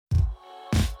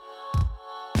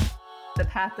The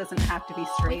path doesn't have to be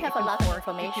straight. We have a lot of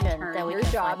information that we Your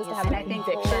can job find is to have a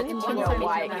conviction to know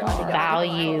why you want to go.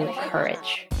 Value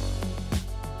courage.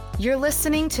 You're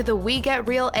listening to the We Get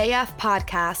Real AF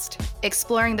podcast,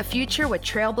 exploring the future with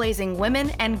trailblazing women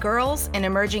and girls in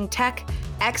emerging tech,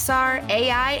 XR,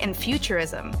 AI, and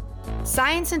futurism.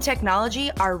 Science and technology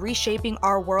are reshaping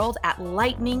our world at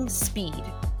lightning speed.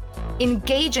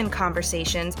 Engage in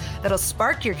conversations that'll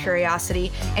spark your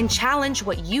curiosity and challenge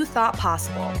what you thought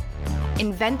possible.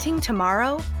 Inventing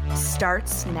tomorrow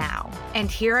starts now.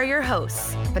 And here are your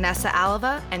hosts, Vanessa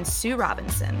Alava and Sue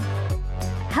Robinson.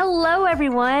 Hello,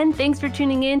 everyone. Thanks for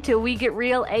tuning in to We Get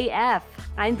Real AF.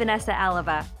 I'm Vanessa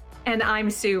Alava. And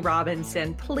I'm Sue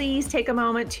Robinson. Please take a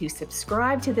moment to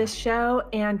subscribe to this show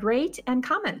and rate and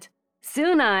comment.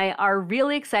 Sue and I are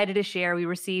really excited to share we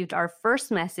received our first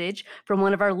message from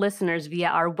one of our listeners via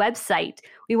our website.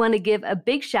 We want to give a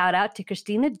big shout out to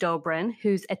Christina Dobrin,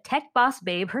 who's a tech boss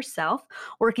babe herself,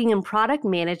 working in product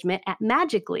management at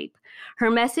Magic Leap.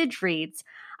 Her message reads,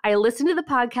 I listened to the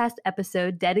podcast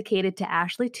episode dedicated to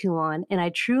Ashley Tuon, and I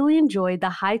truly enjoyed the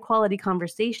high-quality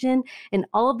conversation and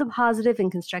all of the positive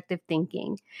and constructive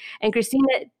thinking. And Christina,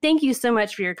 thank you so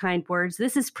much for your kind words.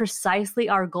 This is precisely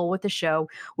our goal with the show.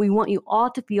 We want you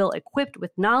all to feel equipped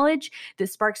with knowledge that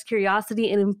sparks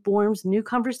curiosity and informs new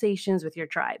conversations with your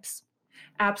tribes.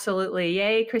 Absolutely.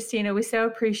 Yay, Christina. We so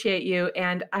appreciate you.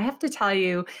 And I have to tell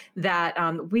you that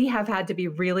we have had to be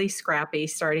really scrappy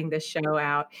starting this show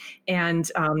out. And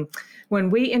when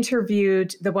we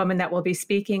interviewed the woman that we'll be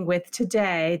speaking with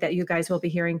today, that you guys will be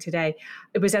hearing today,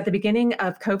 it was at the beginning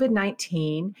of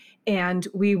COVID-19 and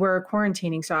we were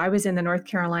quarantining. So I was in the North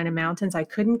Carolina mountains. I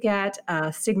couldn't get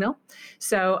a signal.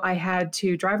 So I had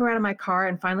to drive around in my car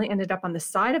and finally ended up on the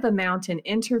side of a mountain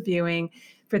interviewing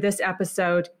for this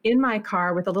episode in my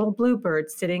car with a little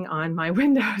bluebird sitting on my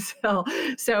windowsill.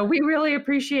 So we really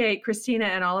appreciate Christina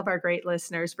and all of our great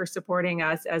listeners for supporting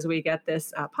us as we get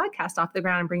this podcast off the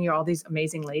ground and bring you all these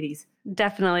amazing ladies.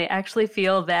 Definitely. I actually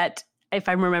feel that if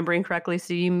I'm remembering correctly,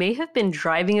 so you may have been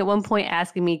driving at one point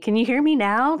asking me, can you hear me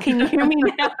now? Can you hear me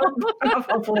now?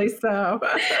 Hopefully so.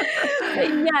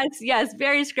 Yes,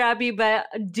 very scrappy, but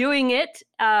doing it.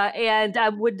 And I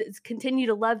would continue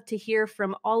to love to hear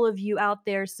from all of you out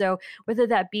there. So whether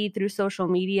that be through social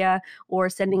media or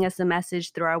sending us a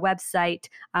message through our website,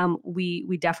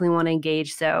 we definitely want to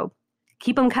engage. So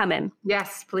keep them coming.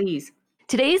 Yes, please.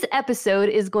 Today's episode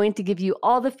is going to give you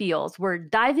all the feels. We're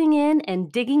diving in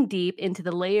and digging deep into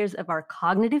the layers of our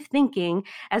cognitive thinking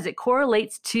as it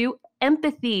correlates to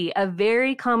empathy, a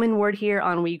very common word here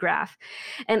on WeGraph.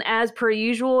 And as per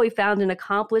usual, we found an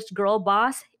accomplished girl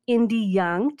boss, Indy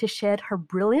Young, to shed her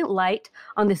brilliant light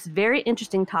on this very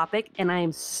interesting topic. And I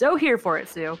am so here for it,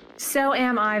 Sue. So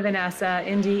am I, Vanessa.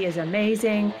 Indy is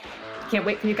amazing. Can't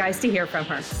wait for you guys to hear from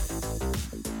her.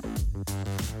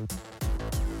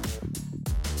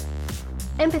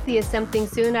 Empathy is something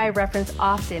Sue and I reference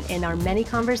often in our many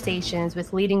conversations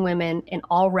with leading women in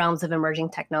all realms of emerging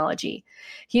technology.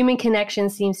 Human connection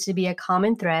seems to be a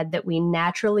common thread that we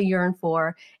naturally yearn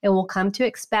for and will come to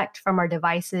expect from our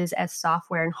devices as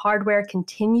software and hardware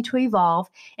continue to evolve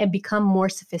and become more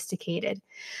sophisticated.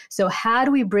 So how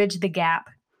do we bridge the gap?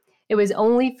 It was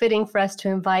only fitting for us to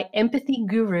invite empathy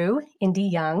guru, Indy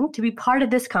Young, to be part of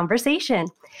this conversation.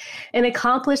 An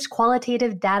accomplished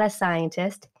qualitative data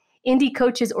scientist, Indy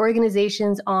coaches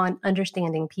organizations on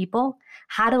understanding people,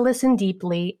 how to listen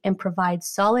deeply, and provide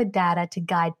solid data to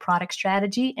guide product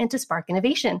strategy and to spark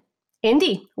innovation.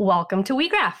 Indy, welcome to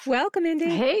WeGraph. Welcome,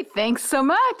 Indy. Hey, thanks so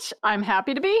much. I'm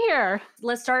happy to be here.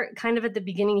 Let's start kind of at the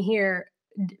beginning here.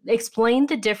 Explain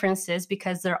the differences,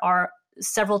 because there are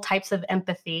several types of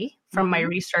empathy from my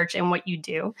research and what you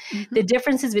do. The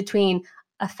differences between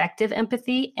affective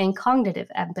empathy and cognitive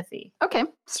empathy. Okay,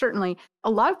 certainly. A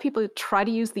lot of people try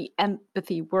to use the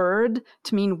empathy word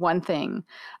to mean one thing.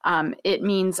 It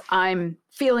means I'm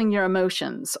feeling your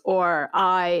emotions, or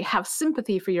I have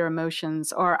sympathy for your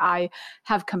emotions, or I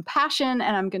have compassion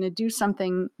and I'm going to do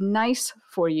something nice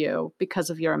for you because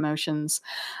of your emotions.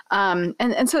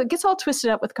 And so it gets all twisted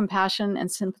up with compassion and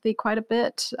sympathy quite a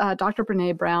bit. Dr.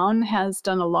 Brené Brown has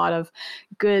done a lot of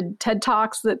good TED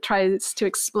Talks that tries to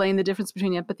explain the difference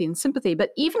between empathy and sympathy.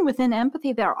 But even within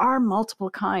empathy, there are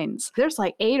multiple kinds. There's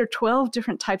like 8 or 12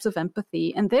 different types of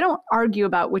empathy, and they don't argue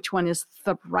about which one is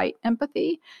the right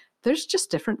empathy. There's just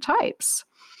different types.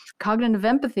 Cognitive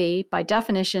empathy, by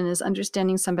definition, is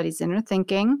understanding somebody's inner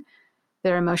thinking,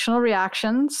 their emotional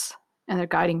reactions, and their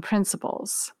guiding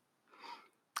principles.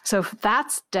 So if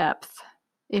that's depth,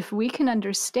 if we can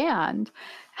understand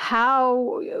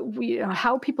how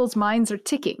people's minds are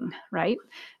ticking, right?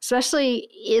 Especially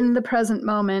in the present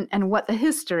moment and what the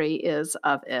history is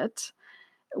of it,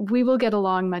 we will get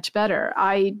along much better.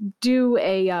 I do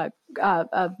a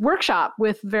workshop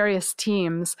with various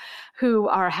teams who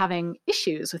are having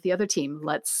issues with the other team.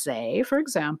 Let's say, for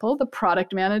example, the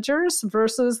product managers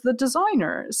versus the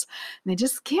designers. And they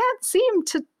just can't seem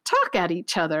to talk at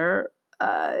each other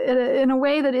in a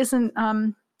way that isn't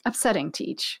upsetting to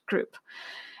each group.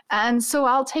 And so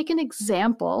I'll take an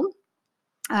example,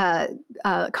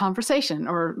 conversation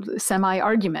or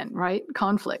semi-argument, right?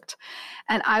 Conflict.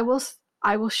 And I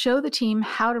will show the team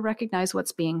how to recognize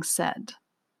what's being said.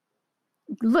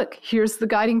 Look, here's the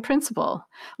guiding principle.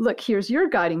 Look, here's your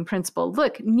guiding principle.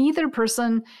 Look, neither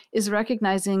person is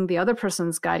recognizing the other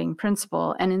person's guiding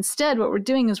principle. And instead, what we're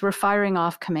doing is we're firing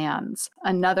off commands.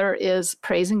 Another is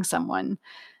praising someone.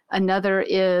 Another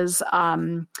is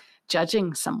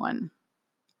judging someone.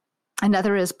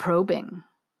 Another is probing.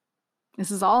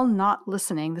 This is all not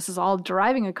listening. This is all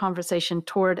driving a conversation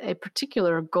toward a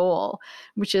particular goal,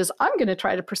 which is I'm going to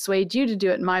try to persuade you to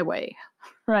do it my way,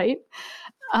 right?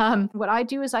 What I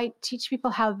do is I teach people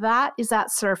how that is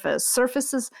at surface.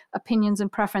 Surface is opinions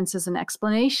and preferences and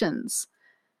explanations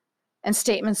and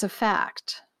statements of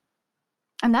fact.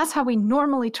 And that's how we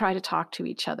normally try to talk to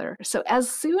each other. So as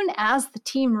soon as the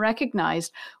team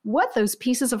recognized what those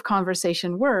pieces of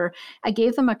conversation were, I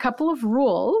gave them a couple of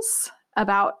rules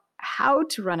about how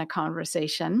to run a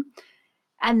conversation.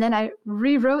 And then I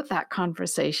rewrote that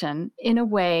conversation in a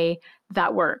way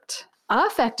that worked.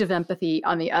 Affective empathy,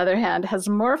 on the other hand, has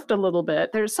morphed a little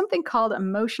bit. There's something called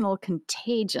emotional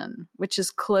contagion, which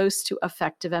is close to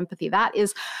affective empathy. That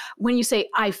is when you say,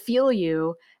 I feel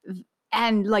you,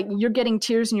 and like you're getting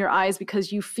tears in your eyes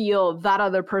because you feel that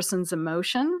other person's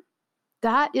emotion.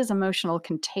 That is emotional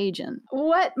contagion.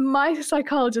 What my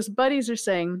psychologist buddies are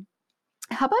saying,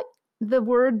 how about the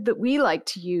word that we like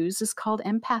to use is called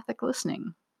empathic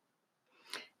listening.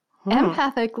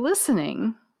 Empathic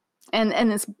listening, and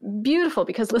it's beautiful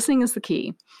because listening is the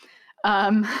key.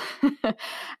 And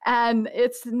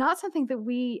it's not something that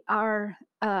we are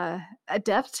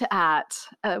adept at.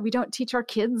 We don't teach our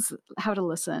kids how to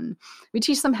listen. We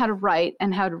teach them how to write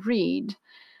and how to read,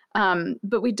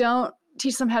 but we don't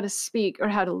teach them how to speak or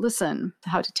how to listen,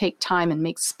 how to take time and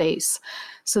make space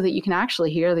so that you can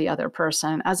actually hear the other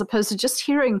person, as opposed to just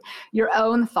hearing your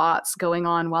own thoughts going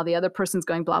on while the other person's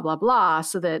going blah, blah, blah,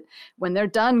 so that when they're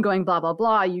done going blah, blah,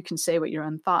 blah, you can say what your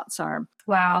own thoughts are.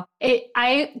 Wow.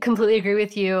 I completely agree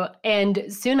with you. And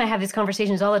soon I have these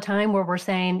conversations all the time where we're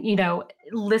saying,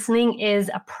 listening is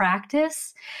a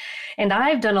practice. And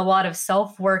I've done a lot of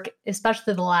self-work,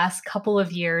 especially the last couple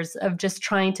of years, of just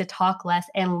trying to talk less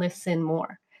and listen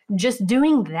more. Just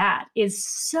doing that is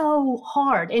so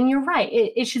hard. And you're right.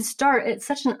 It should start at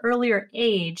such an earlier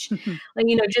age. Like,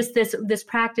 just this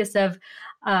practice of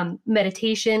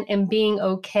meditation and being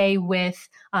okay with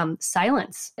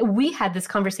silence. We had this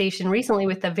conversation recently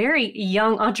with a very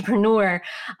young entrepreneur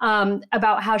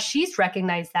about how she's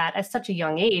recognized that at such a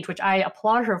young age, which I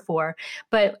applaud her for,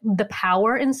 but the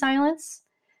power in silence.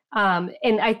 And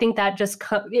I think that just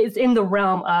is in the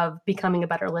realm of becoming a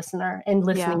better listener and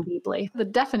listening deeply. The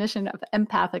definition of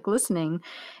empathic listening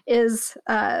is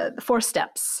 4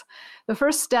 steps. The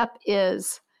first step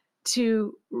is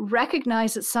to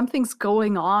recognize that something's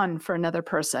going on for another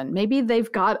person. Maybe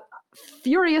they've got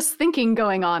furious thinking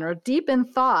going on, or deep in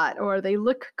thought, or they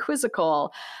look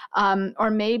quizzical, or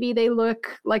maybe they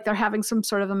look like they're having some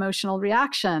sort of emotional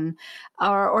reaction,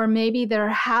 or maybe they're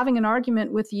having an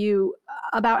argument with you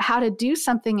about how to do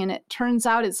something, and it turns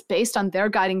out it's based on their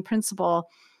guiding principle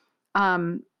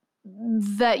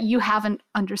that you haven't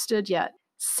understood yet.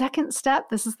 Second step,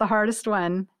 this is the hardest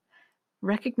one.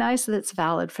 Recognize that it's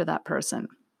valid for that person.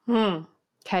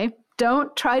 Okay?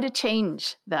 Don't try to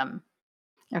change them.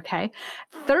 Okay?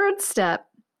 Third step,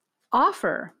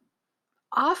 offer.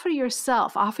 Offer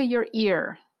yourself, offer your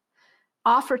ear,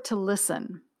 offer to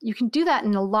listen. You can do that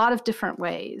in a lot of different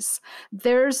ways.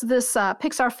 There's this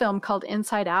Pixar film called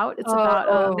Inside Out. It's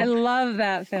about... I love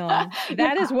that film.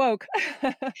 That is woke.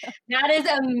 That is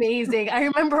amazing. I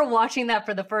remember watching that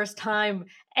for the first time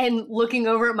and looking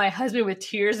over at my husband with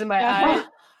tears in my eyes.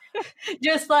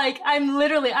 Just like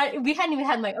we hadn't even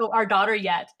had our daughter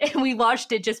yet, and we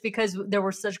watched it just because there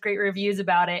were such great reviews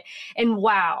about it. And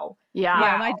wow.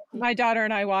 Yeah, my daughter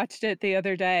and I watched it the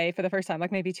other day for the first time,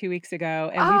 like maybe 2 weeks ago,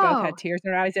 and we both had tears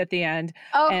in our eyes at the end.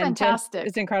 Oh, and fantastic.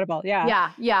 It's incredible.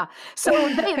 Yeah.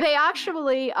 So they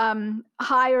actually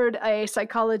hired a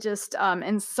psychologist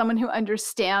and someone who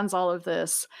understands all of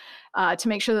this to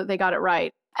make sure that they got it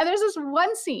right. And there's this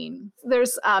one scene.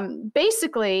 There's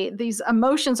basically these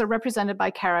emotions are represented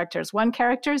by characters. One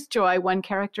character is joy. One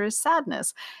character is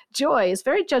sadness. Joy is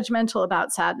very judgmental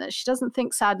about sadness. She doesn't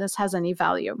think sadness has any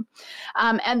value.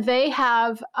 And they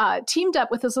have teamed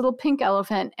up with this little pink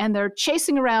elephant, and they're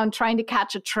chasing around trying to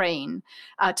catch a train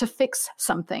to fix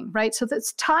something, right? So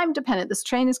that's time dependent. This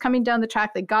train is coming down the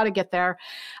track. They got to get there.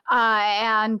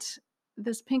 And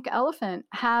this pink elephant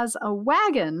has a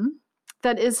wagon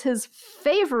that is his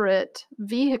favorite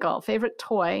vehicle, favorite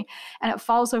toy, and it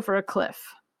falls over a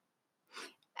cliff.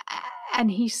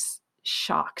 And he's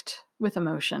shocked with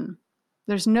emotion.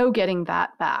 There's no getting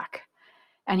that back.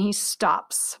 And he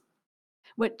stops.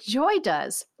 What Joy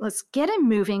does, let's get him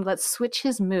moving, let's switch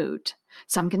his mood.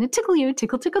 So I'm going to tickle you,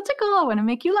 tickle, tickle, tickle. I want to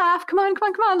make you laugh. Come on, come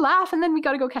on, come on, laugh. And then we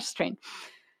got to go catch the train.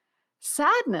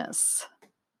 Sadness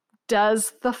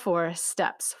does the 4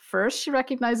 steps. First, she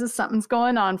recognizes something's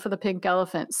going on for the pink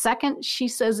elephant. Second, she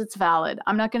says it's valid.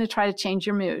 I'm not going to try to change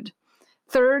your mood.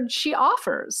 Third, she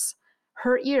offers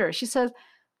her ear. She says,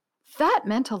 that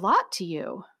meant a lot to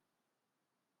you.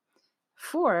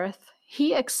 Fourth,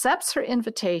 he accepts her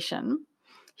invitation.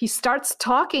 He starts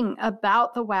talking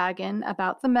about the wagon,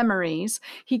 about the memories.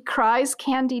 He cries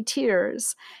candy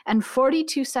tears. And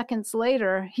 42 seconds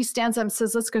later, he stands up and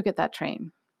says, let's go get that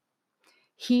train.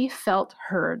 He felt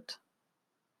heard.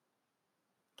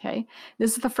 Okay.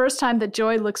 This is the first time that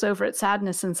Joy looks over at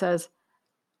sadness and says,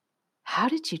 how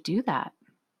did you do that?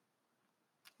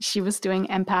 She was doing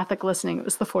empathic listening. It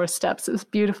was the 4 steps. It was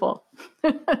beautiful.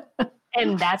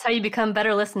 And that's how you become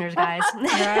better listeners, guys.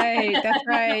 Right. That's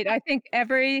right. I think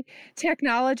every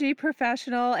technology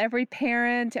professional, every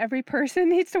parent, every person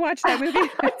needs to watch that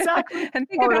movie. Exactly. And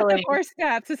think about the 4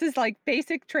 steps. This is like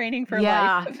basic training for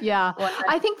life. Yeah.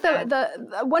 I think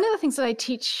the one of the things that I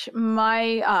teach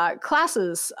my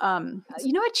classes,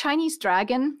 you know, a Chinese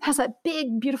dragon has that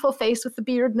big, beautiful face with the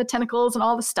beard and the tentacles and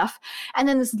all the stuff. And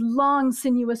then this long,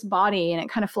 sinuous body, and it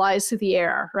kind of flies through the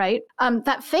air, right?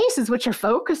 That face is what you're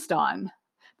focused on.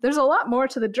 There's a lot more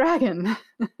to the dragon.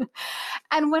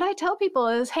 And what I tell people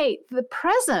is, hey, the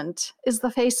present is the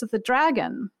face of the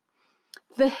dragon.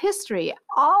 The history,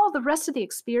 all the rest of the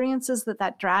experiences that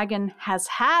that dragon has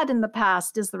had in the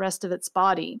past is the rest of its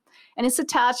body. And it's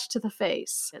attached to the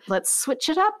face. Let's switch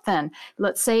it up then.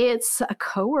 Let's say it's a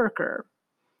coworker.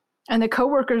 And the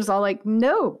coworker's all like,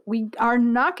 no, we are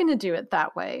not going to do it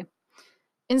that way.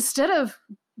 Instead of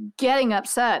getting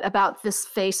upset about this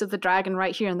face of the dragon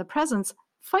right here in the presence,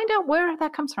 find out where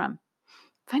that comes from.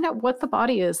 Find out what the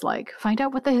body is like. Find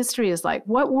out what the history is like.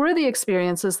 What were the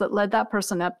experiences that led that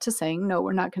person up to saying, no,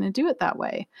 we're not going to do it that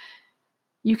way?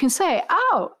 You can say,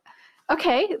 oh,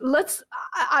 okay,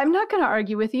 I'm not going to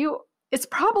argue with you. It's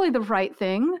probably the right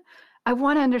thing. I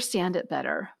want to understand it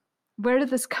better. Where did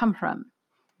this come from?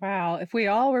 Wow. If we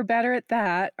all were better at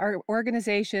that, our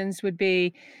organizations would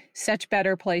be such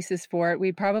better places for it.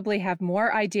 We'd probably have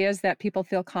more ideas that people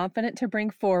feel confident to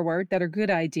bring forward that are good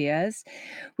ideas.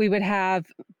 We would have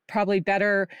probably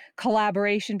better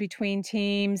collaboration between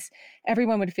teams.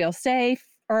 Everyone would feel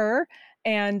safer,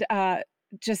 and I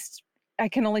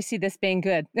can only see this being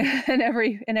good in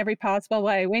every possible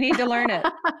way. We need to learn it.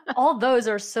 All those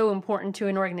are so important to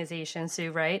an organization,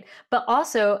 Sue, right? But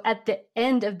also at the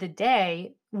end of the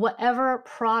day, whatever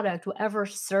product, whatever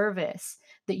service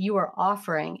that you are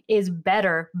offering is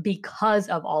better because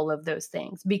of all of those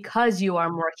things, because you are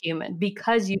more human,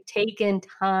 because you've taken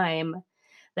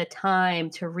the time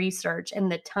to research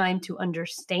and the time to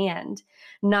understand,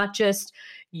 not just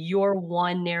your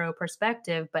one narrow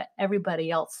perspective, but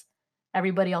everybody else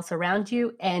around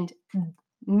you, and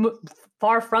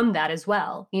far from that as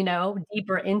well,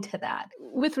 deeper into that.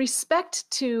 With respect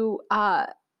to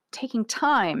taking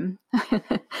time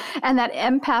and that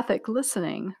empathic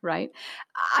listening, right?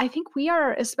 I think we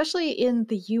are, especially in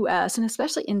the US and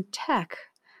especially in tech,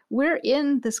 we're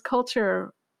in this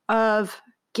culture of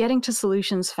getting to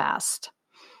solutions fast.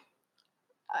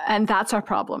 And that's our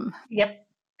problem. Yep,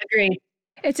 agreed.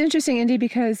 It's interesting, Indy,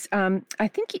 because I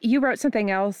think you wrote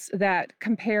something else that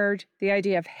compared the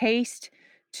idea of haste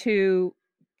to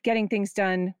getting things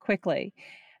done quickly.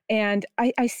 And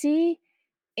I see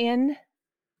in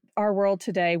our world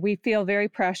today, we feel very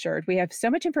pressured. We have so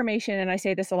much information, and I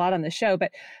say this a lot on the show,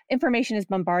 but information is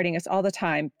bombarding us all the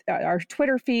time. Our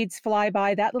Twitter feeds fly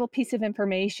by. That little piece of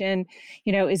information,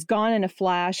 is gone in a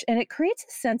flash, and it creates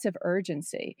a sense of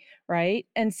urgency, right?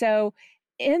 And so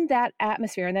in that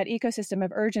atmosphere, in that ecosystem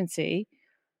of urgency,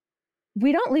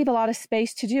 we don't leave a lot of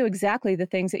space to do exactly the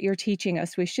things that you're teaching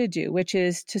us we should do, which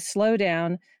is to slow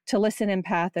down, to listen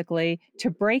empathically, to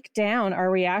break down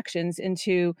our reactions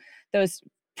into those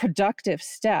productive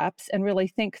steps and really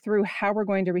think through how we're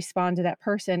going to respond to that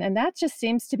person. And that just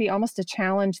seems to be almost a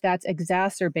challenge that's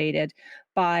exacerbated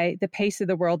by the pace of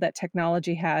the world that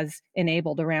technology has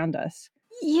enabled around us.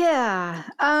 Yeah,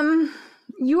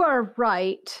 you are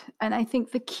right. And I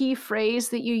think the key phrase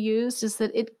that you used is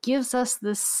that it gives us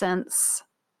this sense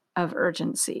of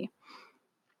urgency.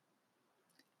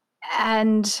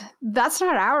 And that's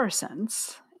not our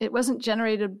sense. It wasn't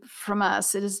generated from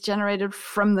us. It is generated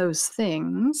from those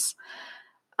things.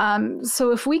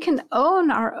 So if we can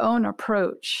own our own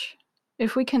approach,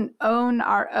 if we can own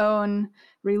our own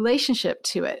relationship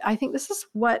to it, I think this is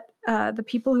what the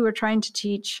people who are trying to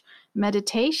teach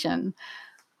meditation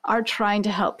are trying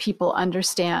to help people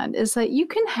understand, is that you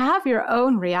can have your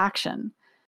own reaction.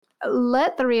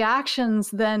 Let the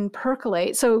reactions then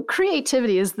percolate. So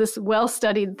creativity is this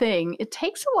well-studied thing. It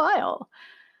takes a while.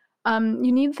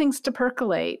 You need things to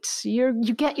percolate. You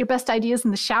get your best ideas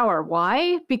in the shower.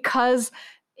 Why? Because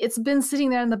it's been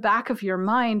sitting there in the back of your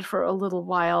mind for a little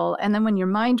while. And then when your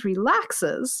mind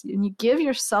relaxes and you give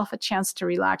yourself a chance to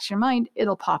relax your mind,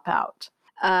 it'll pop out.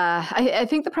 I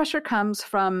think the pressure comes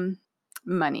from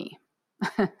money.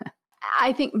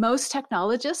 I think most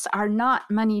technologists are not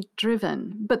money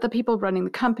driven, but the people running the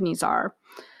companies are.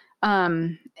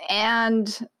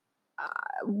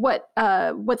 What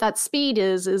that speed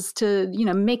is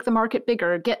to, make the market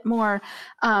bigger, get more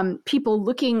people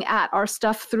looking at our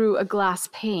stuff through a glass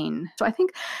pane. So I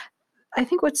think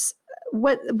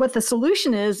what the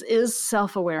solution is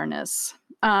self-awareness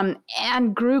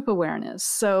and group awareness.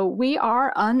 So we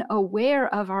are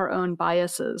unaware of our own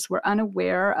biases. We're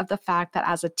unaware of the fact that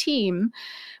as a team,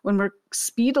 when we're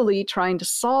speedily trying to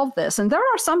solve this, and there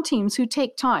are some teams who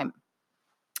take time,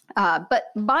 but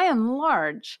by and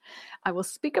large, I will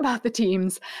speak about the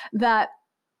teams that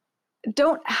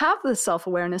don't have the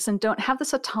self-awareness and don't have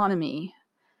this autonomy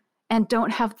and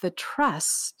don't have the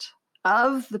trust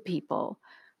of the people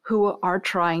who are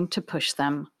trying to push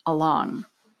them along.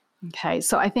 Okay,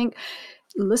 so I think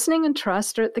listening and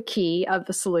trust are the key of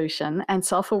the solution, and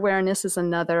self-awareness is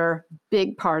another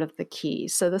big part of the key.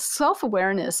 So the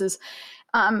self-awareness is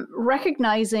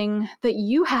recognizing that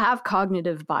you have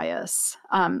cognitive bias.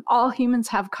 All humans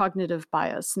have cognitive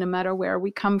bias, no matter where we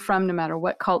come from, no matter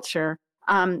what culture.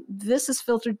 This is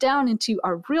filtered down into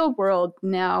our real world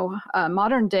now,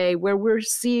 modern day, where we're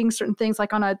seeing certain things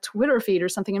like on a Twitter feed or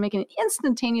something and making an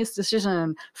instantaneous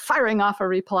decision, firing off a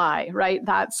reply, right?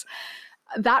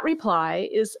 That reply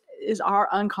is our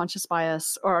unconscious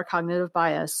bias or our cognitive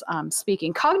bias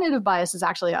speaking. Cognitive bias is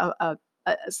actually a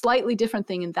slightly different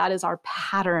thing, and that is our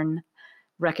pattern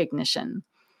recognition.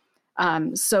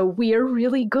 So we are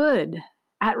really good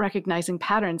at recognizing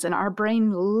patterns, and our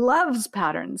brain loves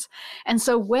patterns. And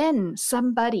so when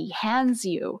somebody hands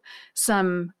you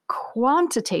some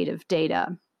quantitative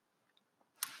data,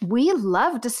 we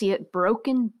love to see it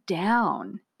broken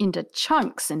down into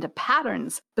chunks, into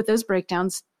patterns, but those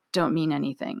breakdowns don't mean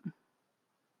anything.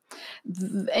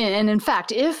 And in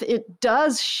fact, if it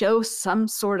does show some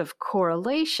sort of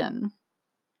correlation,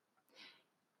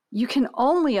 you can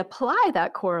only apply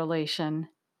that correlation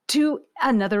to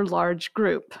another large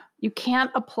group. You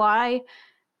can't apply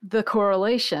the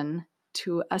correlation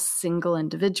to a single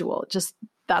individual. Just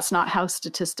that's not how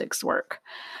statistics work.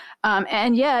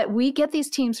 And yet we get these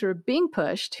teams who are being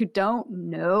pushed, who don't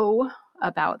know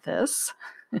about this,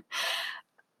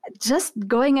 just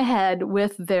going ahead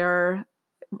with their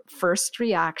first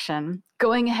reaction,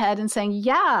 going ahead and saying,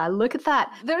 yeah, look at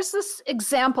that. There's this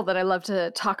example that I love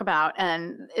to talk about,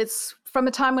 and it's from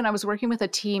a time when I was working with a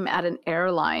team at an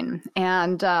airline,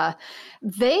 and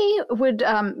they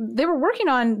were working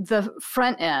on the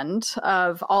front end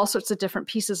of all sorts of different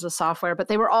pieces of software, but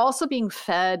they were also being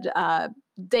fed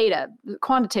data,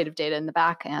 quantitative data in the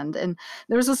back end. And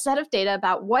there was a set of data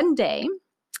about one day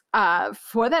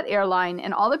for that airline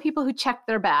and all the people who checked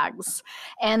their bags.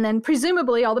 And then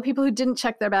presumably all the people who didn't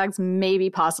check their bags maybe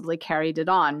possibly carried it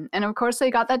on. And of course,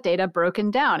 they got that data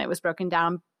broken down. It was broken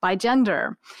down by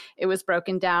gender. It was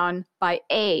broken down by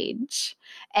age.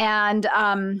 And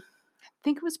I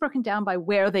think it was broken down by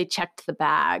where they checked the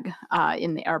bag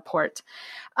in the airport.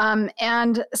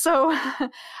 And so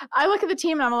I look at the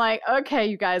team and I'm like, okay,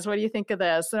 you guys, what do you think of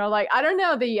this? And they're like, I don't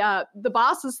know. The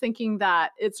boss is thinking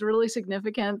that it's really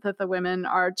significant that the women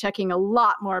are checking a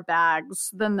lot more bags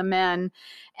than the men.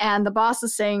 And the boss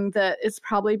is saying that it's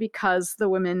probably because the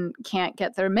women can't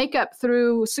get their makeup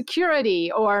through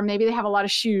security, or maybe they have a lot of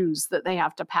shoes that they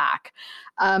have to pack.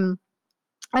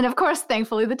 And of course,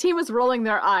 thankfully, the team was rolling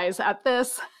their eyes at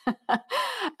this.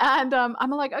 And I'm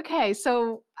like, okay,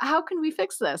 so how can we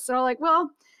fix this? They're like, well,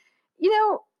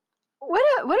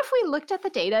 What if we looked at the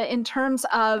data in terms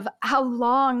of how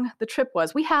long the trip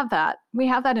was? We have that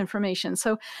information.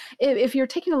 So if you're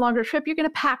taking a longer trip, you're going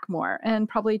to pack more and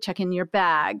probably check in your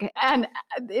bag. And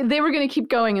they were going to keep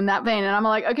going in that vein. And I'm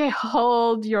like, okay,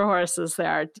 hold your horses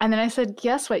there. And then I said,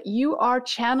 guess what? You are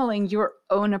channeling your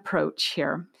own approach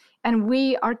here. And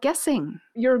we are guessing.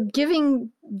 You're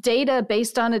giving data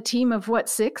based on a team of what,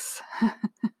 6?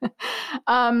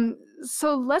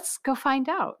 So let's go find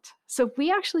out. So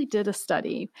we actually did a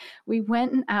study. We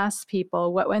went and asked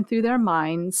people what went through their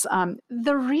minds.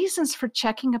 The reasons for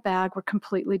checking a bag were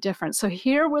completely different. So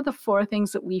here were the 4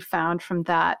 things that we found from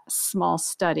that small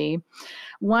study.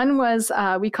 One was,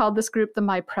 we called this group the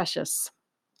My Precious.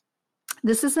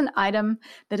 This is an item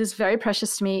that is very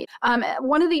precious to me.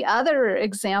 One of the other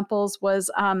examples was,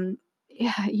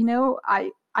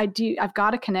 I've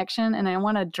got a connection and I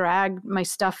want to drag my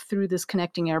stuff through this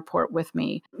connecting airport with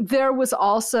me. There was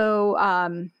also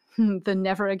the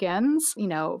never agains,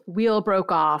 wheel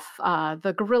broke off.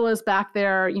 The gorillas back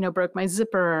there, broke my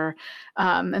zipper.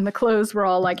 And the clothes were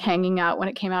all like hanging out when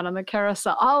it came out on the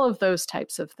carousel, all of those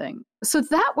types of things. So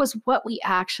that was what we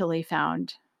actually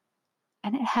found.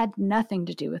 And it had nothing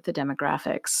to do with the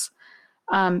demographics.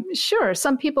 Sure,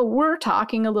 some people were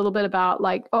talking a little bit about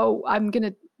like, oh, I'm going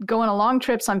to go on a long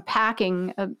trip, so I'm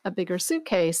packing a bigger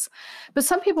suitcase. But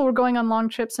some people were going on long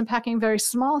trips and packing very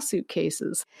small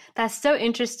suitcases. That's so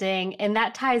interesting. And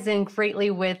that ties in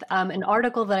greatly with an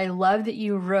article that I love that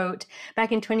you wrote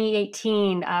back in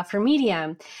 2018 for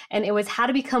Medium. And it was how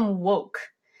to become woke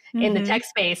in the tech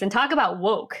space. And talk about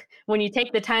woke when you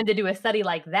take the time to do a study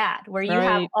like that, where you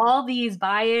have all these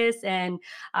bias and,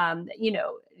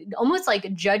 almost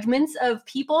like judgments of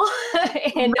people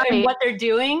and what they're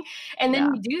doing. And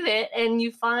then you do that and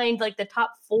you find like the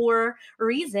top 4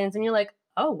 reasons and you're like,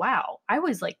 oh, wow, I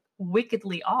was like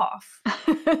wickedly off.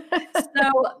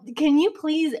 So can you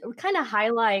please kind of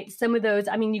highlight some of those?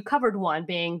 I mean, you covered one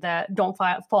being the don't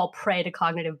fall prey to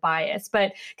cognitive bias,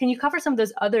 but can you cover some of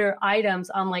those other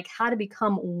items on like how to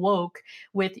become woke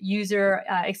with user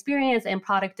experience and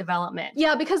product development?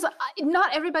 Yeah, because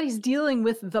not everybody's dealing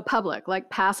with the public,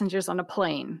 like passengers on a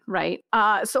plane, right?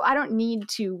 So I don't need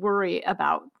to worry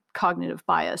about cognitive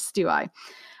bias, do I?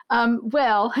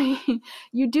 Well,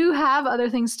 you do have other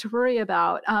things to worry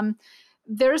about.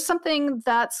 There's something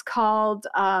that's called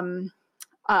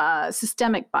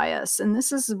systemic bias, and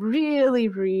this is really,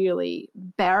 really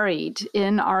buried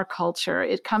in our culture.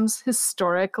 It comes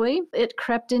historically. It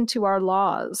crept into our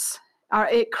laws.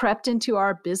 It crept into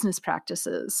our business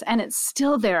practices, and it's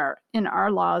still there in our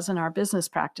laws and our business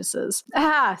practices.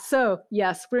 So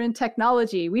yes, we're in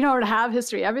technology. We don't have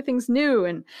history. Everything's new,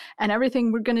 and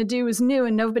everything we're going to do is new,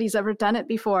 and nobody's ever done it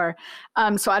before.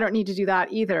 So I don't need to do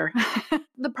that either.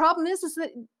 The problem is that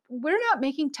we're not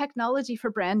making technology for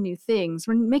brand new things.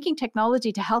 We're making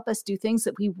technology to help us do things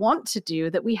that we want to do,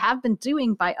 that we have been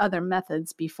doing by other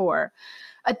methods before.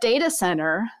 A data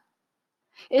center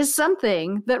is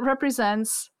something that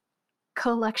represents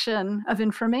collection of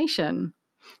information.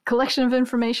 Collection of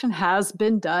information has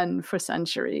been done for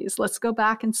centuries. Let's go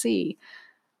back and see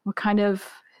what kind of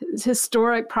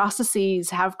historic processes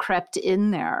have crept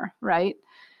in there, right?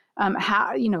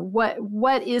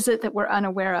 What is it that we're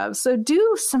unaware of? So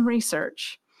do some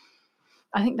research.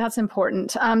 I think that's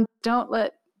important. Don't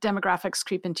let demographics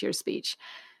creep into your speech.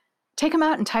 Take them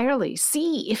out entirely.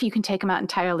 See if you can take them out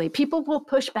entirely. People will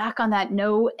push back on that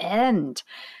no end,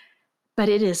 but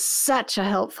it is such a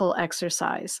helpful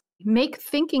exercise. Make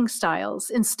thinking styles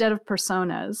instead of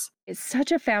personas. It's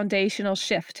such a foundational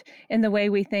shift in the way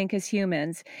we think as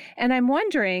humans. And I'm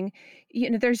wondering,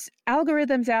 there's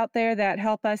algorithms out there that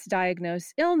help us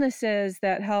diagnose illnesses,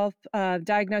 that help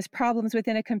diagnose problems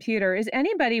within a computer. Is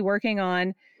anybody working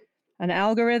on an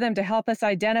algorithm to help us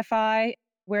identify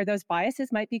where those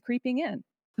biases might be creeping in?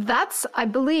 That's, I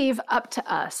believe, up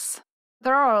to us.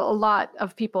 There are a lot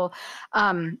of people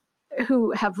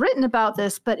who have written about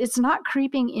this, but it's not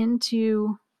creeping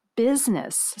into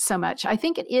business so much. I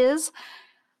think it is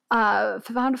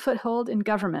found a foothold in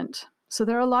government. So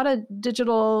there are a lot of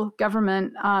digital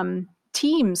government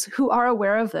teams who are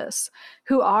aware of this,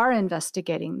 who are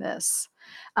investigating this.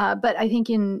 But I think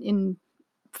in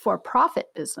for-profit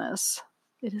business,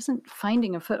 it isn't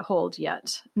finding a foothold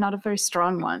yet, not a very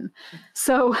strong one.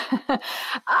 So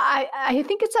I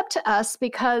think it's up to us,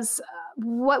 because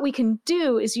what we can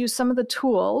do is use some of the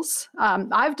tools.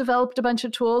 I've developed a bunch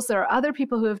of tools. There are other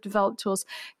people who have developed tools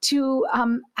to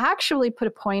actually put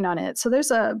a point on it. So there's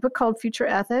a book called Future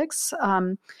Ethics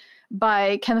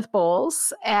by Kenneth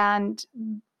Bowles, and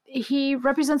he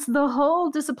represents the whole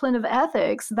discipline of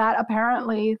ethics that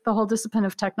apparently the whole discipline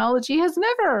of technology has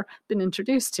never been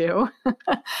introduced to.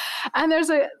 And there's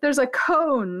a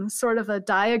cone, sort of a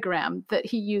diagram that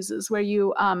he uses where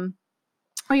you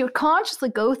consciously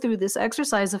go through this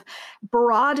exercise of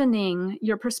broadening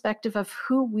your perspective of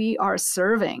who we are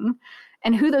serving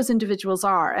and who those individuals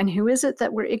are, and who is it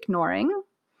that we're ignoring,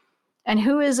 and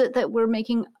who is it that we're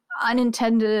making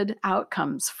unintended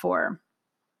outcomes for.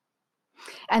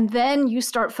 And then you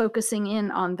start focusing in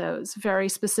on those very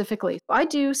specifically. I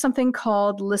do something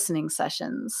called listening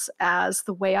sessions as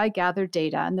the way I gather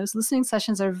data. And those listening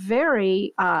sessions are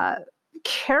very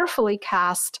carefully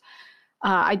cast.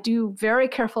 I do very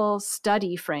careful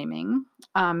study framing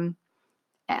on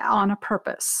a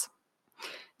purpose.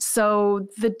 So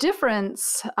the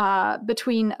difference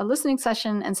between a listening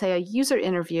session and, say, a user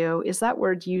interview is that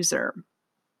word user.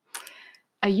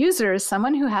 A user is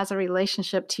someone who has a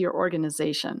relationship to your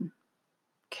organization.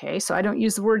 Okay, so I don't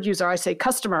use the word user. I say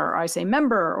customer, or I say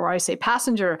member, or I say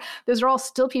passenger. Those are all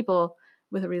still people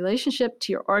with a relationship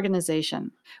to your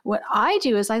organization. What I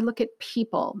do is I look at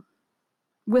people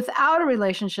without a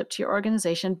relationship to your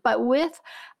organization, but with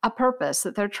a purpose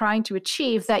that they're trying to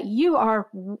achieve, that you are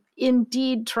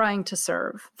indeed trying to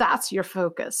serve. That's your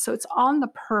focus. So it's on the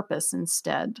purpose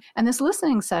instead. And this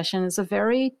listening session is a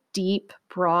very deep,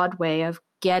 broad way of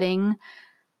getting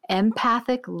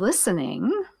empathic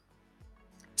listening,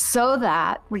 so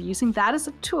that we're using that as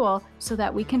a tool so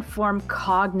that we can form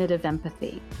cognitive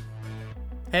empathy.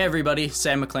 Hey everybody,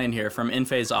 Sam McLean here from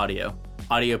InPhase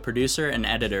audio producer and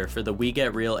editor for the We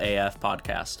Get Real AF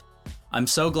podcast. I'm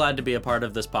so glad to be a part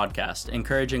of this podcast,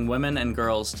 encouraging women and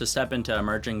girls to step into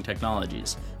emerging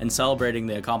technologies and celebrating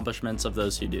the accomplishments of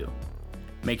those who do.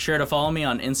 Make sure to follow me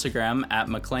on Instagram at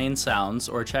McLean Sounds,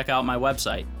 or check out my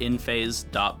website,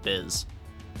 inphase.biz.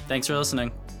 Thanks for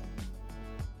listening.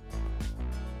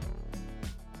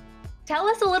 Tell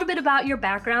us a little bit about your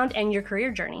background and your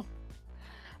career journey.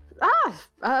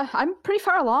 I'm pretty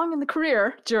far along in the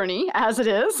career journey, as it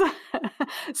is.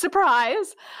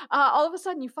 Surprise. All of a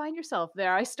sudden, you find yourself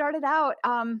there. I started out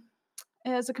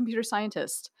as a computer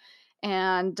scientist.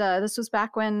 And this was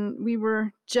back when we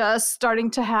were just starting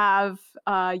to have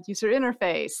user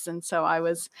interface. And so I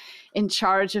was in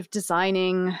charge of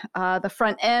designing the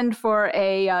front end for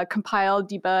a compile,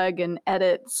 debug, and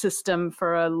edit system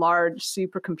for a large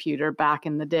supercomputer back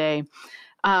in the day.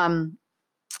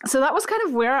 So that was kind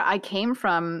of where I came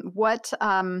from. What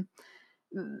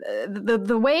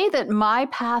the way that my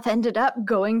path ended up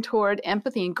going toward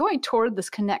empathy and going toward this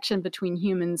connection between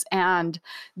humans and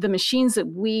the machines that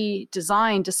we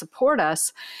designed to support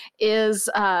us is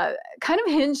kind of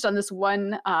hinged on this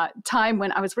one time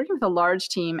when I was working with a large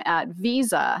team at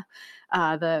Visa,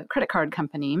 the credit card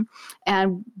company,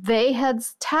 and they had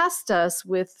tasked us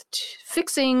with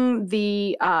fixing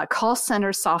the call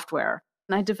center software.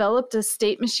 And I developed a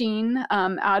state machine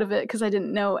out of it because I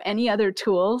didn't know any other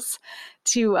tools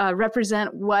to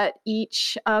represent what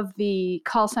each of the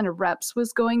call center reps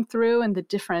was going through and the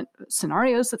different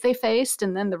scenarios that they faced.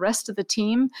 And then the rest of the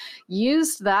team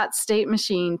used that state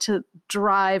machine to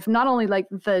drive not only like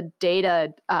the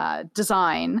data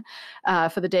design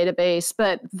for the database,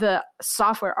 but the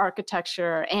software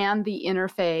architecture and the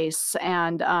interface.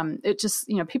 And it just,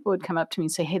 people would come up to me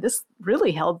and say, hey, this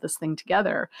really held this thing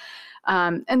together.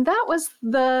 And that was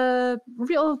the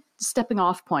real stepping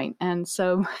off point. And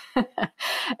so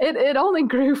it only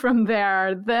grew from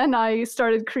there. Then I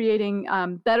started creating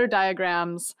better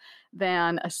diagrams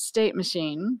than a state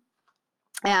machine.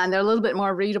 And they're a little bit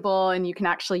more readable, and you can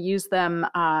actually use them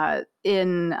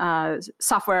in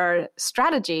software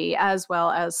strategy as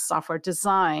well as software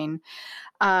design.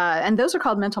 And those are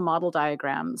called mental model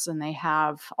diagrams, and they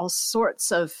have all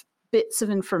sorts of bits of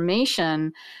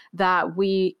information that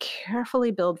we carefully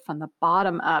build from the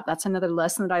bottom up. That's another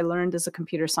lesson that I learned as a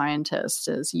computer scientist,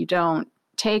 is you don't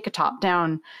take a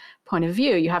top-down point of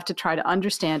view. You have to try to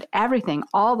understand everything,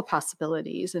 all the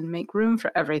possibilities, and make room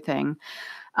for everything.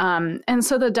 And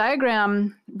so the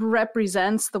diagram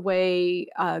represents the way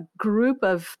a group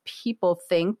of people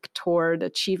think toward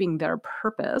achieving their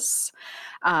purpose.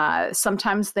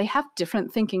 Sometimes they have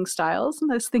different thinking styles, and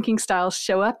those thinking styles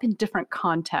show up in different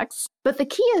contexts. But the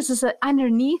key is that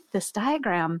underneath this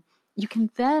diagram, you can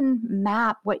then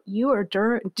map what you are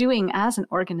doing as an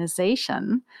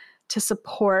organization to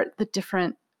support the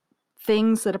different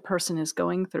things that a person is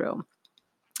going through.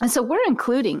 And so we're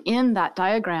including in that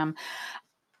diagram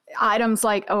items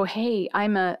like, oh, hey,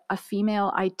 I'm a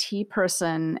female IT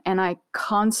person, and I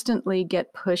constantly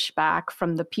get pushback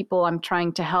from the people I'm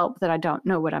trying to help that I don't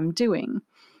know what I'm doing.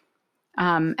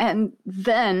 And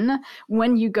then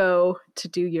when you go to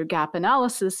do your gap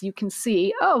analysis, you can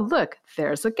see, oh, look,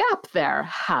 there's a gap there.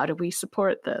 How do we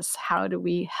support this? How do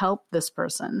we help this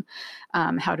person?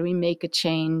 How do we make a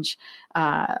change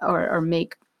or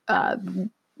make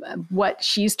what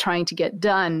she's trying to get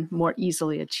done more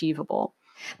easily achievable?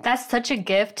 That's such a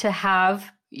gift to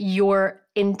have your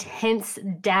intense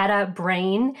data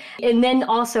brain, and then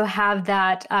also have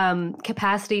that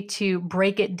capacity to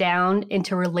break it down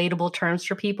into relatable terms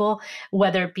for people,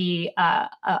 whether it be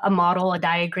a model, a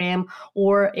diagram,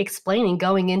 or explaining,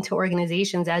 going into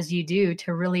organizations as you do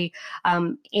to really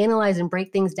analyze and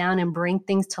break things down and bring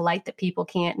things to light that people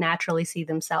can't naturally see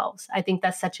themselves. I think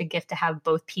that's such a gift to have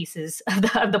both pieces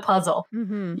of the puzzle.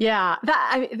 Mm-hmm. Yeah,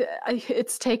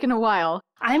 it's taken a while.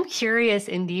 I'm curious,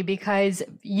 Indy, because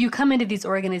you come into these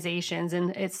organizations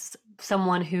and it's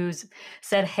someone who's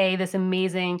said, hey, this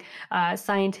amazing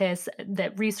scientist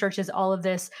that researches all of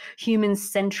this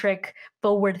human-centric,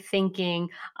 forward thinking,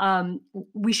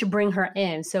 we should bring her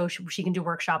in so she can do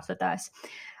workshops with us.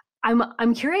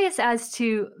 I'm curious as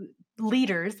to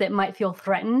leaders that might feel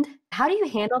threatened. How do you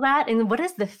handle that? And what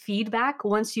is the feedback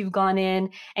once you've gone in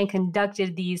and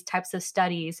conducted these types of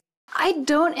studies? I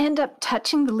don't end up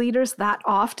touching the leaders that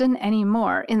often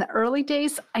anymore. In the early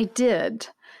days, I did.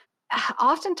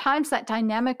 Oftentimes that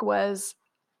dynamic was,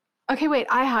 okay, wait,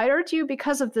 I hired you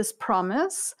because of this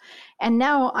promise, and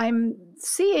now I'm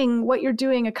seeing what you're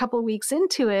doing a couple of weeks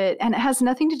into it, and it has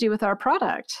nothing to do with our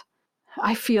product.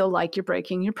 I feel like you're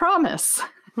breaking your promise.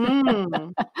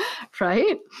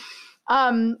 Right?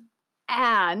 And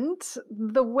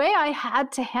the way I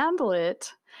had to handle it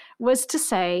was to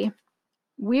say,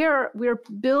 we're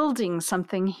building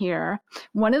something here.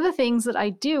 One of the things that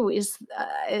I do is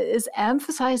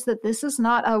emphasize that this is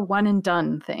not a one and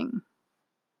done thing.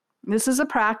 This is a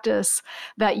practice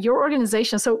that your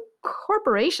organization, so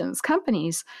corporations,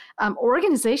 companies,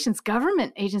 organizations,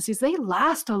 government agencies, they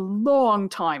last a long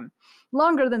time,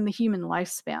 longer than the human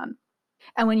lifespan.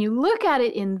 And when you look at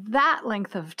it in that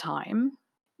length of time,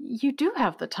 you do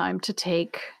have the time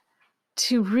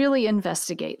to really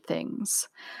investigate things.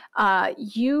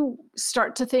 You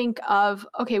start to think of,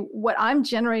 okay, what I'm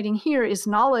generating here is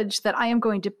knowledge that I am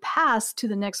going to pass to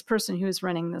the next person who is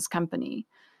running this company.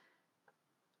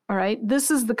 All right,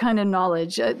 this is the kind of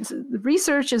knowledge.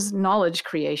 Research is knowledge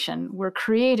creation. We're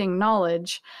creating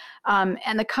knowledge.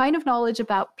 And the kind of knowledge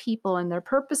about people and their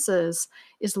purposes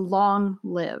is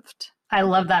long-lived. I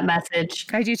love that message.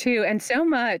 I do too. And so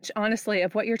much, honestly,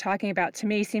 of what you're talking about to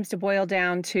me seems to boil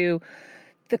down to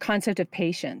the concept of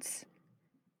patience,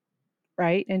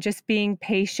 right? And just being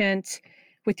patient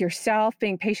with yourself,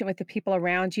 being patient with the people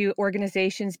around you,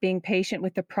 organizations being patient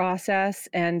with the process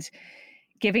and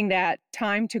giving that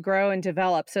time to grow and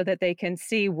develop so that they can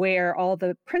see where all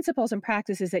the principles and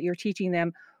practices that you're teaching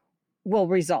them will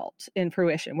result in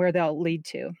fruition, where they'll lead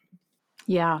to.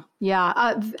 Yeah.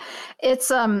 It's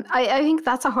I think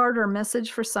that's a harder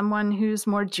message for someone who's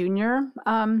more junior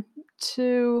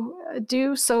to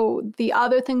do. So the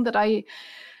other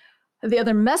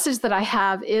message that I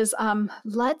have is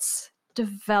let's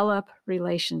develop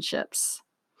relationships.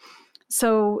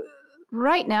 So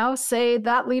right now, say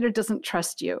that leader doesn't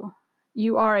trust you.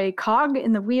 You are a cog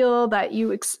in the wheel that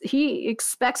he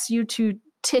expects you to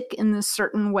tick in this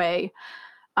certain way.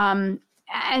 And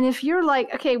if you're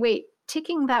like, okay, wait,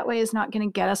 ticking that way is not going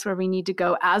to get us where we need to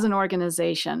go as an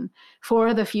organization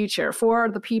for the future, for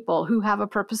the people who have a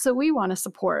purpose that we want to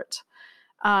support.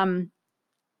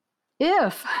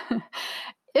 If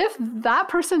that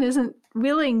person isn't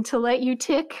willing to let you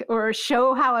tick or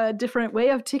show how a different way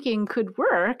of ticking could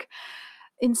work,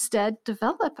 instead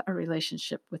develop a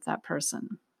relationship with that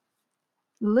person.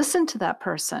 Listen to that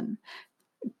person.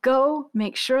 Go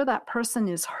make sure that person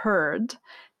is heard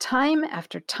time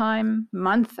after time,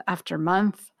 month after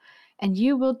month, and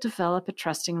you will develop a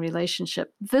trusting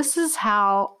relationship. This is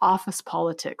how office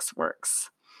politics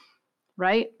works,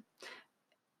 right?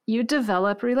 You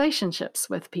develop relationships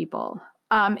with people.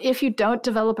 If you don't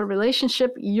develop a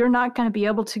relationship, you're not going to be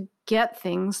able to get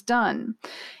things done.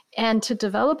 And to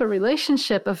develop a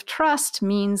relationship of trust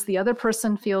means the other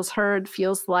person feels heard,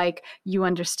 feels like you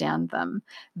understand them.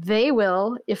 They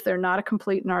will, if they're not a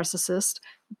complete narcissist,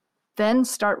 then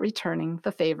start returning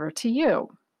the favor to you.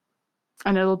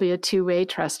 And it'll be a two-way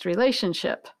trust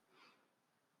relationship.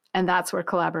 And that's where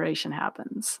collaboration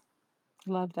happens.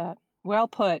 Love that. Well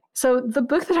put. So the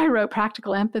book that I wrote,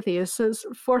 Practical Empathy, says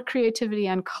for creativity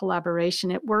and collaboration,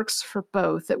 it works for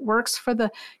both. It works for the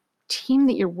team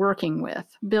that you're working with,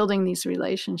 building these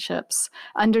relationships,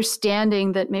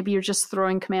 understanding that maybe you're just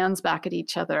throwing commands back at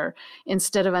each other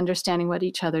instead of understanding what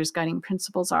each other's guiding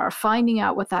principles are, finding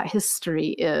out what that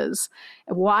history is,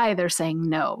 why they're saying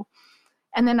no.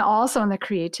 And then also on the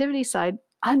creativity side,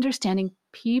 understanding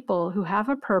people who have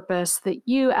a purpose that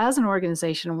you as an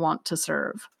organization want to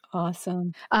serve.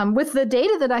 Awesome. With the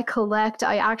data that I collect,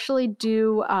 I actually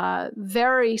do a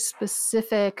very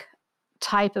specific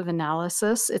type of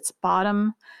analysis. It's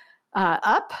bottom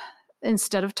up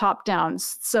instead of top down.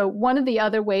 So one of the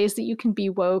other ways that you can be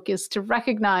woke is to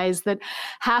recognize that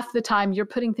half the time you're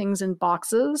putting things in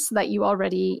boxes that you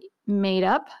already made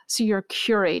up. So you're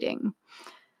curating.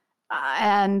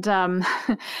 And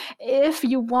if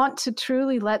you want to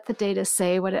truly let the data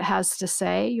say what it has to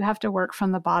say, you have to work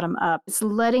from the bottom up. It's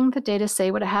letting the data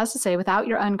say what it has to say without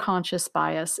your unconscious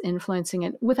bias influencing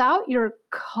it, without your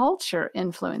culture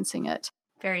influencing it.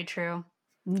 Very true.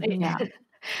 Yeah.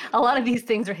 A lot of these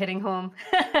things are hitting home.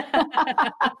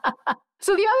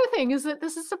 So the other thing is that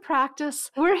this is a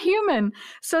practice. We're human.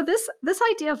 So this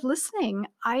idea of listening,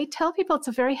 I tell people it's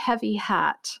a very heavy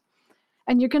hat.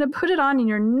 And you're going to put it on and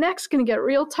your neck's going to get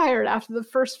real tired after the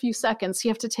first few seconds. So you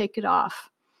have to take it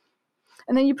off.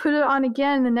 And then you put it on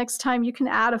again. The next time you can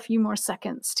add a few more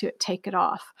seconds to it, take it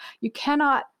off. You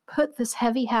cannot put this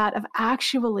heavy hat of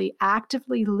actually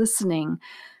actively listening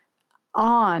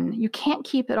on. You can't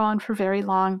keep it on for very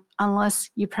long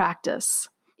unless you practice.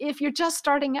 If you're just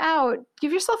starting out,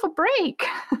 give yourself a break.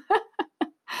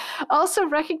 Also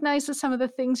recognize that some of the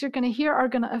things you're going to hear are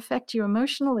going to affect you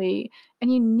emotionally,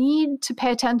 and you need to pay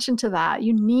attention to that.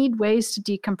 You need ways to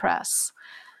decompress.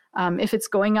 If it's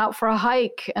going out for a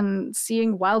hike and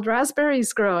seeing wild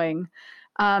raspberries growing,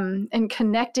 and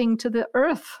connecting to the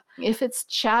earth, if it's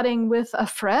chatting with a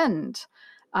friend,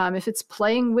 if it's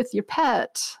playing with your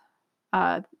pet,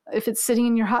 if it's sitting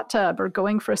in your hot tub or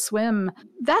going for a swim,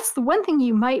 that's the one thing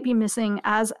you might be missing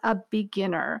as a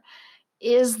beginner,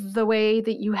 is the way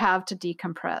that you have to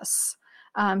decompress.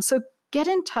 So get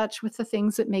in touch with the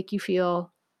things that make you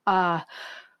feel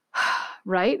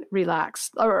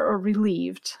relaxed or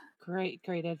relieved. Great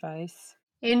advice.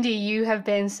 Indy, you have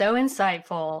been so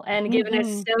insightful and given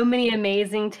us so many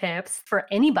amazing tips for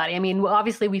anybody. I mean,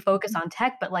 obviously we focus on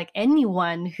tech, but like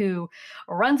anyone who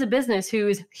runs a business,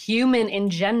 who's human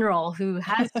in general, who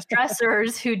has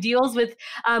stressors, who deals with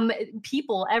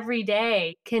people every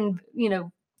day can,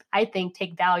 I think,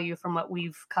 take value from what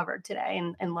we've covered today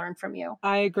and learn from you.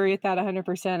 I agree with that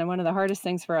 100%. And one of the hardest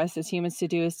things for us as humans to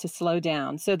do is to slow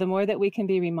down. So the more that we can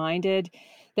be reminded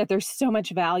that there's so much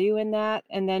value in that,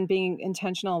 and then being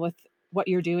intentional with what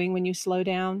you're doing when you slow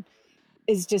down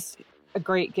is just a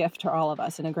great gift to all of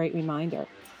us and a great reminder.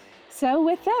 So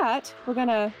with that, we're going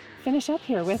to finish up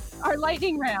here with our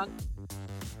lightning round.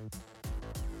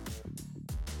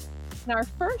 And our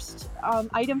first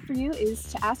item for you is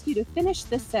to ask you to finish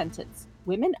this sentence.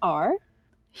 Women are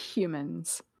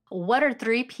humans. What are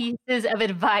 3 pieces of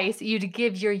advice you'd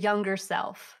give your younger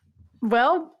self?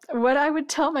 Well, what I would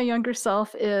tell my younger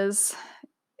self is,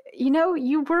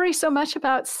 you worry so much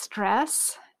about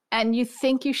stress and you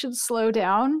think you should slow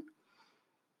down,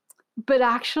 but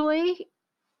actually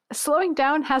slowing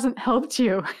down hasn't helped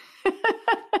you.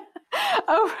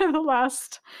 Over the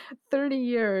last 30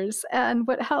 years. And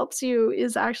what helps you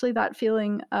is actually that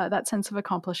feeling, that sense of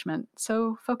accomplishment.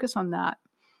 So focus on that.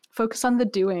 Focus on the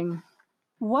doing.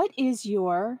 What is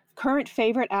your current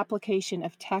favorite application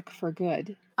of tech for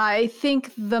good? I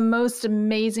think the most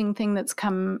amazing thing that's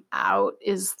come out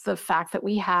is the fact that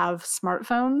we have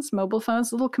smartphones, mobile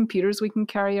phones, little computers we can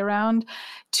carry around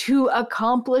to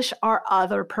accomplish our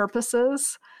other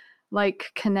purposes,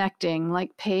 like connecting,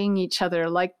 like paying each other,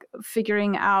 like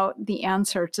figuring out the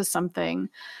answer to something,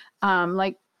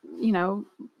 like,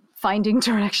 finding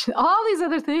direction, all these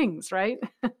other things, right?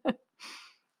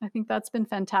 I think that's been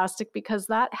fantastic because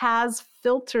that has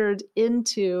filtered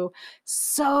into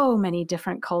so many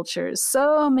different cultures,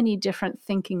 so many different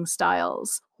thinking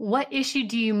styles. What issue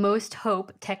do you most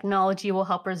hope technology will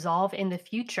help resolve in the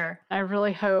future? I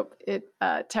really hope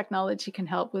technology can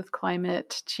help with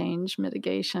climate change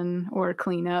mitigation or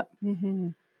cleanup. Mm-hmm.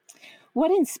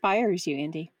 What inspires you,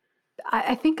 Indy?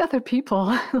 I think other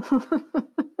people.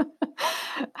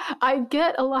 I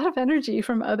get a lot of energy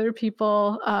from other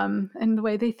people and the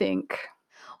way they think.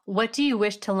 What do you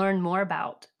wish to learn more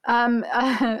about?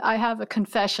 I have a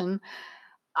confession.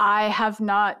 I have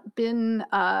not been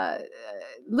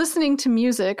listening to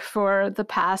music for the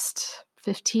past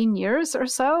 15 years or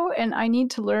so, and I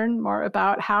need to learn more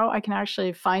about how I can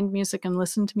actually find music and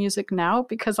listen to music now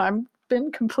because I've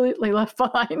been completely left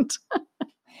behind.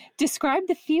 Describe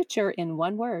the future in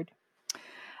one word.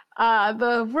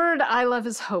 The word I love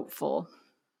is hopeful.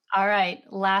 All right,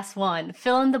 last one.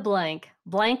 Fill in the blank.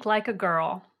 Blank like a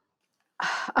girl.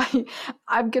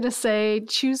 I'm going to say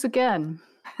choose again.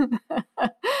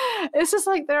 It's just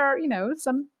like there are,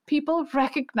 some people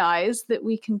recognize that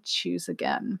we can choose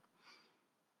again.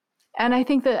 And I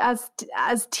think that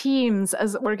as teams,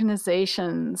 as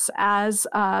organizations, as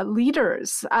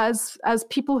leaders, as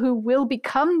people who will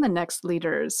become the next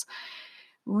leaders,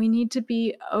 we need to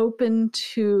be open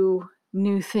to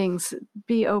new things,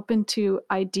 be open to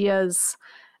ideas.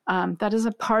 That is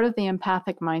a part of the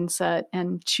empathic mindset,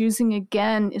 and choosing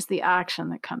again is the action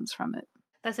that comes from it.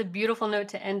 That's a beautiful note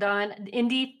to end on.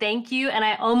 Indy, thank you. And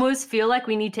I almost feel like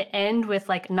we need to end with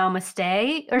like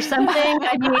namaste or something.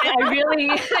 I mean, I feel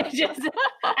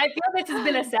this has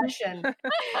been a session.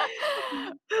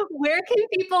 Where can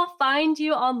people find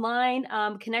you online,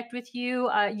 connect with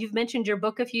you? You've mentioned your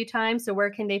book a few times, so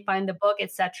where can they find the book,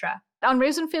 etc.? On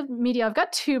Rosenfield Media, I've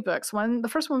got two books. The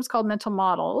first one was called Mental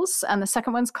Models, and the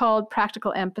second one's called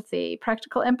Practical Empathy.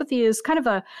 Practical Empathy is kind of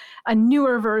a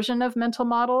newer version of Mental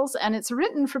Models, and it's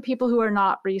written for people who are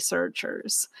not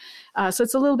researchers. So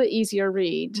it's a little bit easier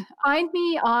read. Find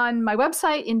me on my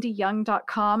website,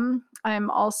 indyyoung.com.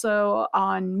 I'm also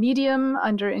on Medium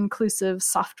under Inclusive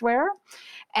Software.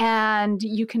 And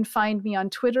you can find me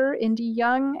on Twitter, Indy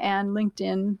Young, and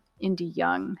LinkedIn, Indy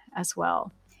Young as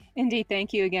well. Indy,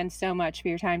 thank you again so much for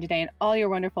your time today and all your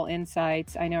wonderful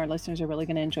insights. I know our listeners are really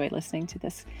going to enjoy listening to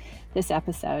this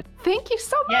episode. Thank you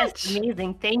so much. Yes,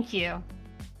 amazing. Thank you.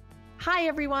 Hi,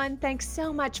 everyone. Thanks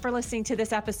so much for listening to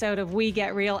this episode of We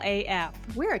Get Real AF.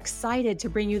 We're excited to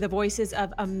bring you the voices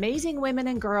of amazing women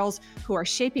and girls who are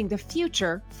shaping the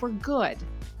future for good.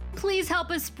 Please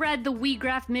help us spread the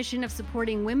WeGraph mission of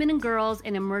supporting women and girls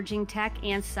in emerging tech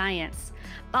and science.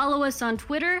 Follow us on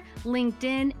Twitter,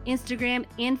 LinkedIn, Instagram,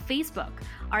 and Facebook.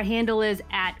 Our handle is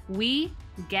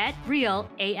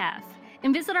 @WeGetRealAF.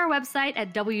 And visit our website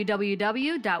at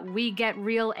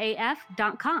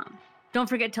www.wegetrealaf.com. Don't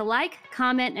forget to like,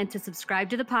 comment, and to subscribe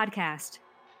to the podcast.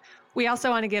 We also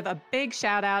want to give a big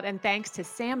shout out and thanks to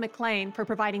Sam McLean for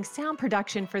providing sound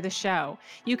production for the show.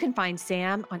 You can find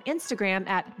Sam on Instagram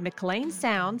at McLean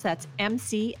Sounds, that's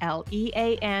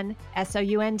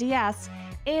McLeanSounds,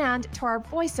 and to our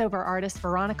voiceover artist,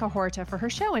 Veronica Horta, for her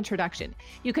show introduction.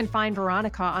 You can find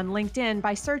Veronica on LinkedIn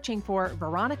by searching for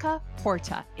Veronica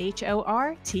Horta,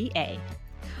 Horta.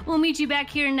 We'll meet you back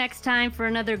here next time for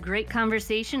another great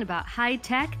conversation about high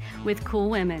tech with cool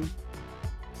women.